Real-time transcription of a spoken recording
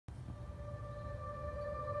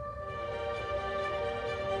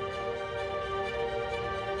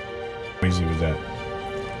easy was that?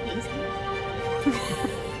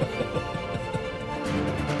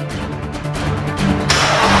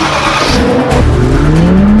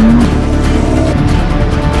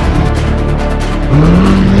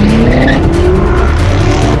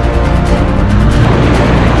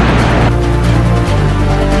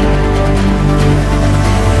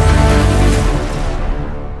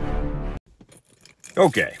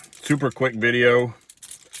 Okay, super quick video.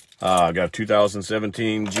 I got a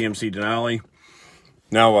 2017 GMC Denali.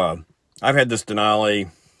 Now, I've had this Denali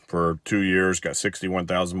for 2 years, got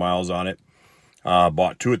 61,000 miles on it.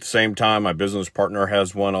 Bought two at the same time. My business partner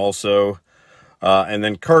has one also. And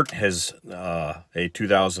then Kurt has a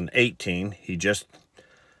 2018. He just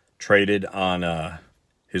traded on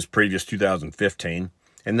his previous 2015.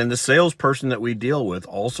 And then the salesperson that we deal with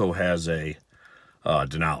also has a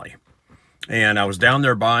Denali. And I was down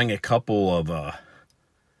there buying a couple of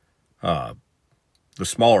the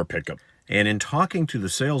smaller pickup. And in talking to the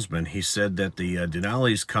salesman, he said that the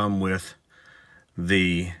Denalis come with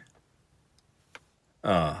the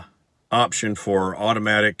option for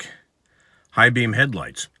automatic high beam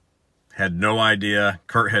headlights. Had no idea.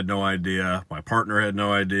 Kurt had no idea. My partner had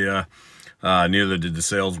no idea. Neither did the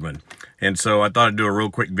salesman. And so I thought I'd do a real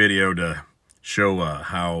quick video to show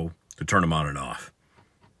how to turn them on and off.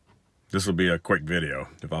 This will be a quick video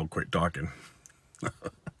if I'll quit talking.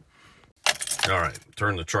 All right,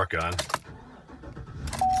 turn the truck on.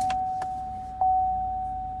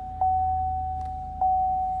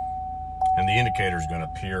 And the indicator is going to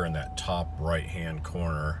appear in that top right-hand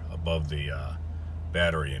corner above the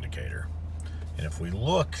battery indicator. And if we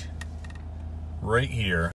look right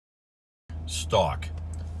here, stock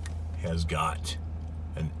has got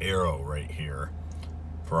an arrow right here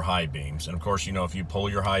for high beams. And of course, you know, if you pull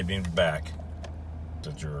your high beams back,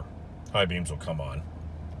 that your high beams will come on.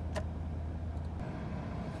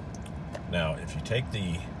 Now, if you take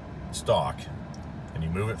the stock and you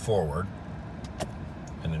move it forward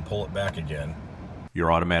and then pull it back again,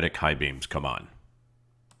 your automatic high beams come on.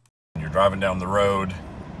 When you're driving down the road,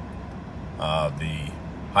 the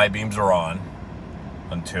high beams are on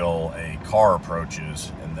until a car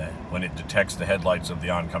approaches, and then when it detects the headlights of the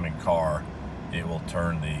oncoming car, it will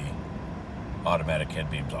turn the automatic head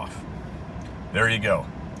beams off. There you go.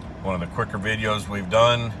 One of the quicker videos we've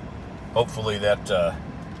done. Hopefully that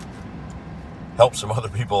helps some other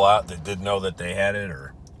people out that didn't know that they had it,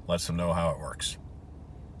 or lets them know how it works.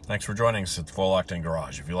 Thanks for joining us at the Full Octane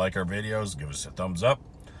Garage. If you like our videos, give us a thumbs up.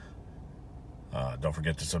 Don't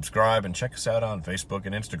forget to subscribe and check us out on Facebook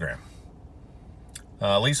and Instagram.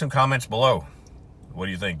 Leave some comments below. What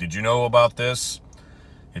do you think? Did you know about this?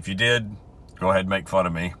 If you did, go ahead and make fun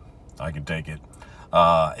of me. I can take it.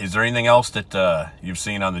 Is there anything else that you've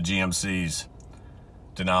seen on the GMC's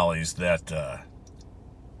Denalis that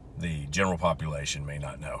the general population may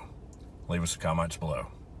not know? Leave us some comments below.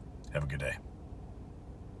 Have a good day.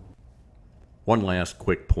 One last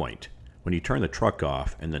quick point. When you turn the truck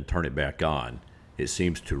off and then turn it back on, it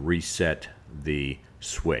seems to reset the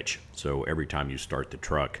switch. So every time you start the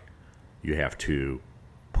truck, you have to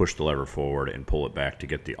push the lever forward and pull it back to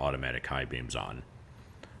get the automatic high beams on.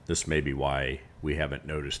 This may be why we haven't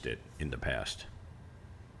noticed it in the past.